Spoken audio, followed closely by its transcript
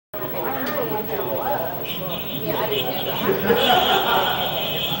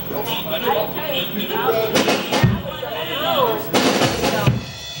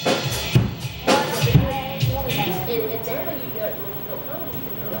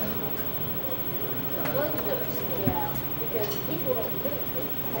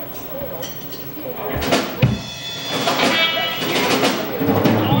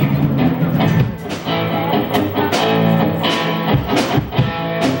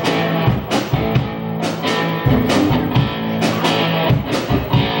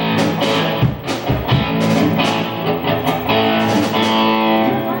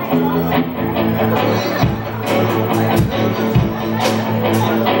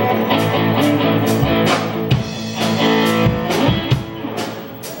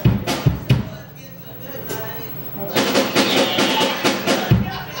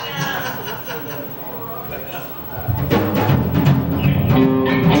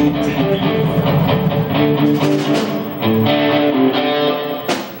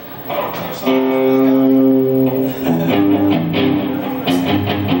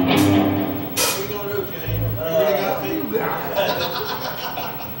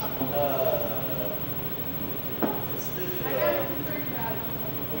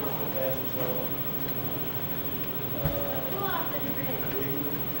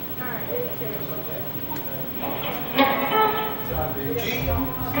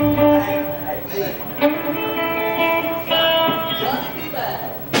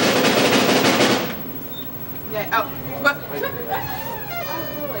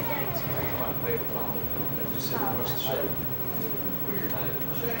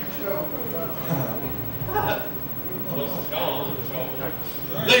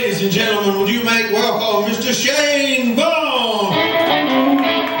Ladies and gentlemen, would you make welcome Mr. Shayne Vaughan?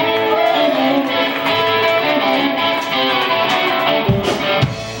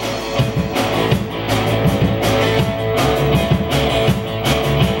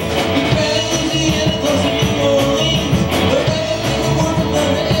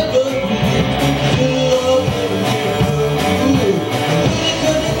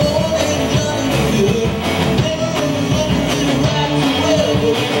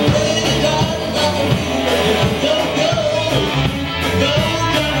 Go, go!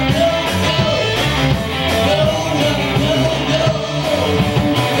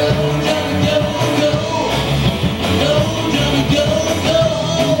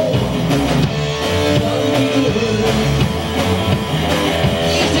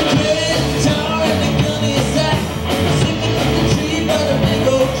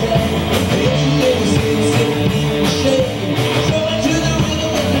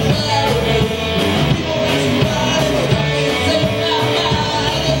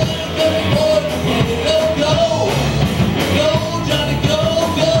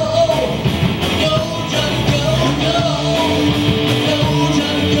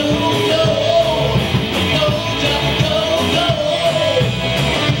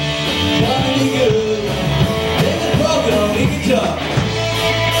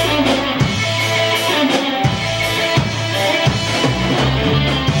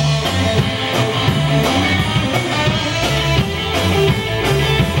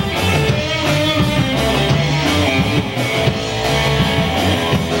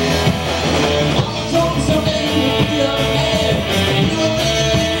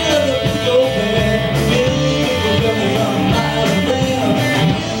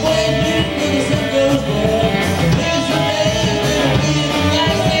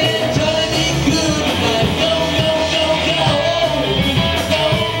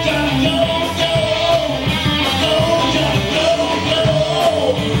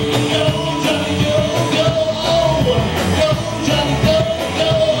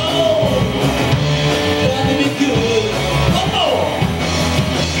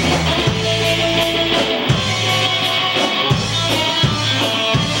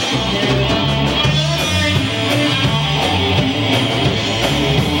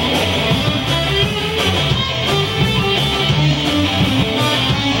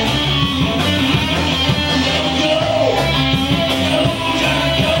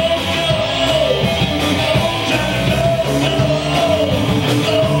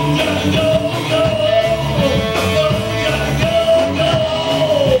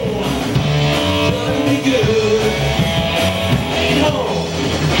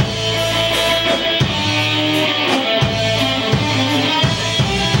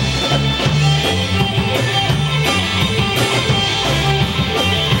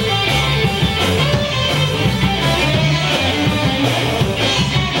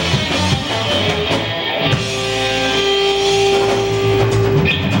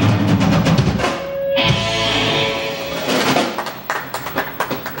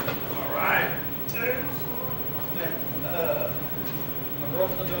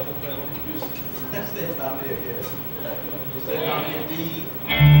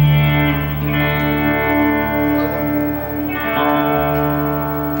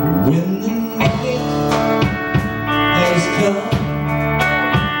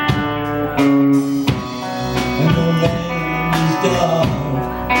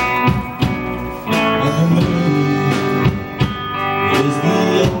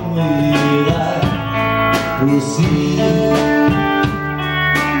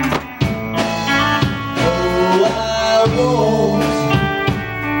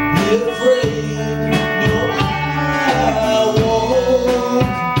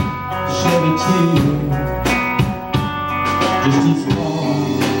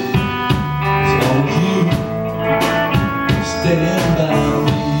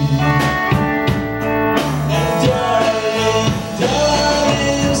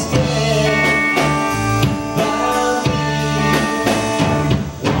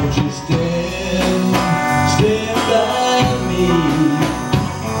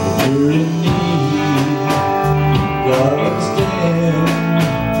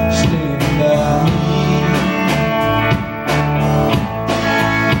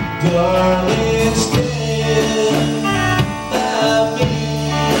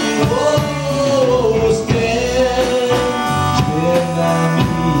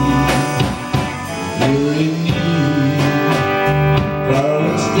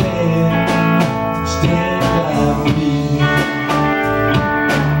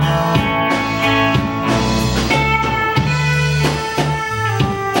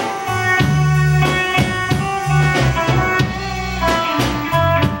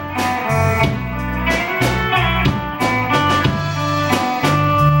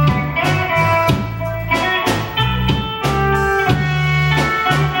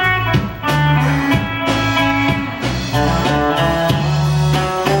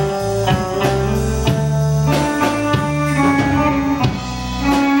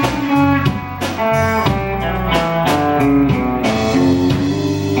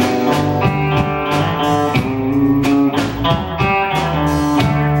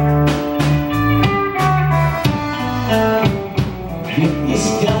 the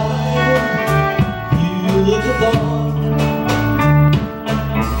sky, you look upon,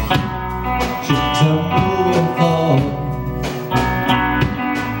 should tumble and fall,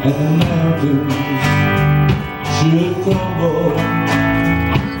 and the mountains should crumble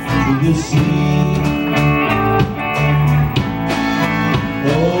to the sea.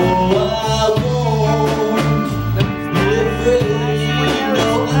 Oh, I won't be afraid, no,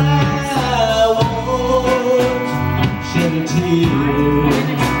 I won't shed a tear,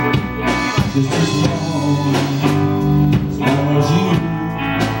 just as long as you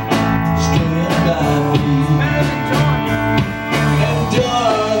stand by me. And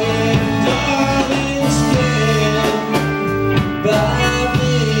darling, darling, stand by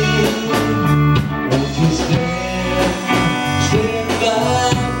me. Won't you stand by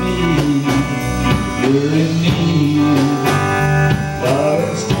me? You're in need,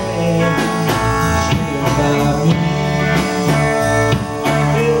 darling, stand by me.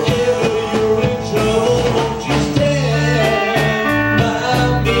 Whenever you're in trouble, won't you stand by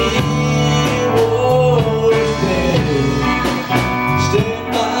me? Oh, stand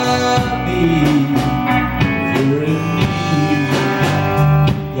by me. You're in need,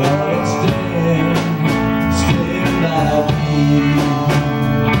 darling, stand by me.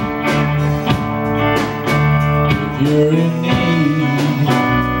 You're in need,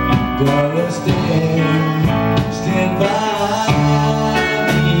 darling, stand by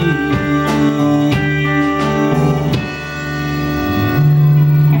me.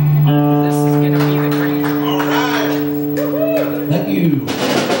 This is gonna be the green room. All right. Thank you.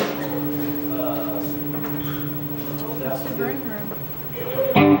 That's the green room.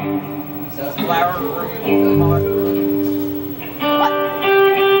 That's flower room. What?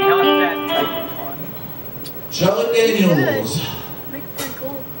 Not that type of pot. Charlotte Daniels. Make it pretty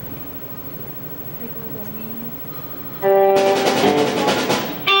cool. Make a little weed.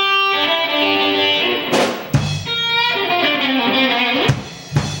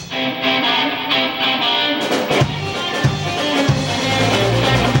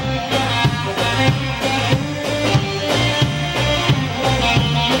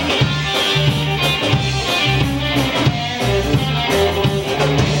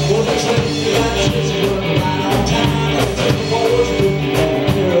 For the train, the actions are running right on time. The boys looking at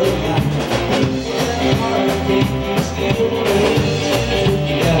a mirror light. Yeah, hurricane, still raging.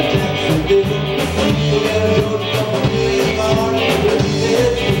 You got Jacksonville. You got Georgia, California, Florida, Brazil.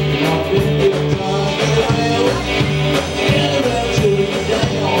 I've been here trying to get around till you down.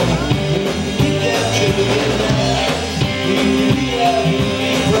 Get down till you get down. We are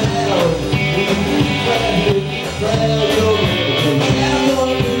proud. We proud.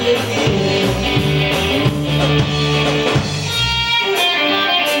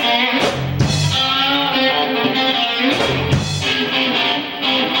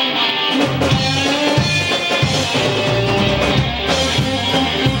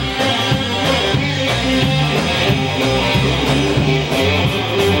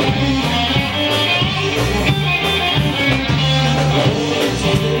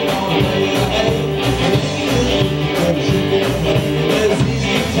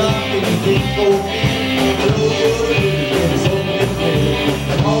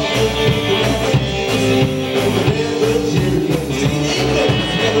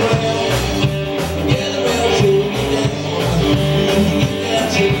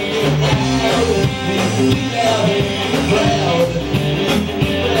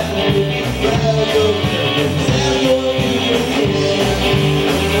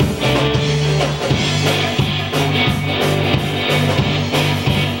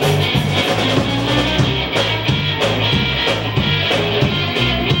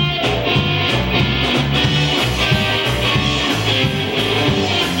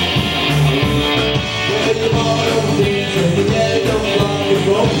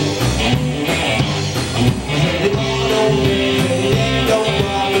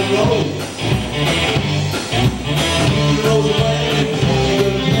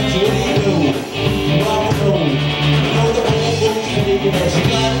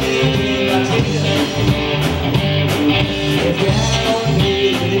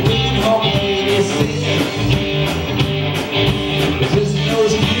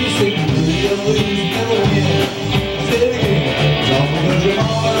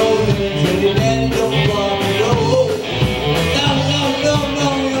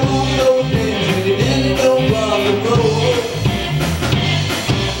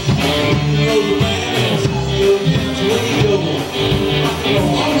 You're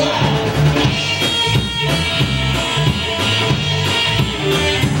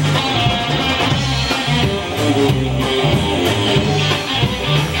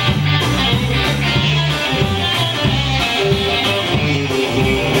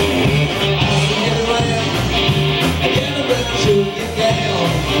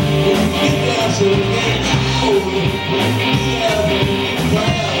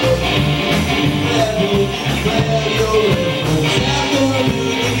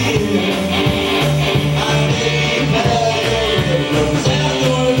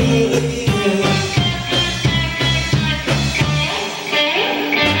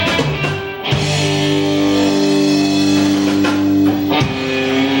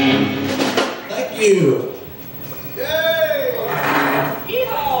you.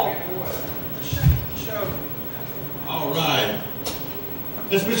 All right.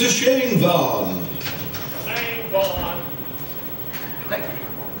 That's Mr. Shayne Vaughan. Shayne Vaughan. Thank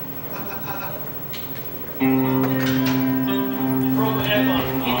you.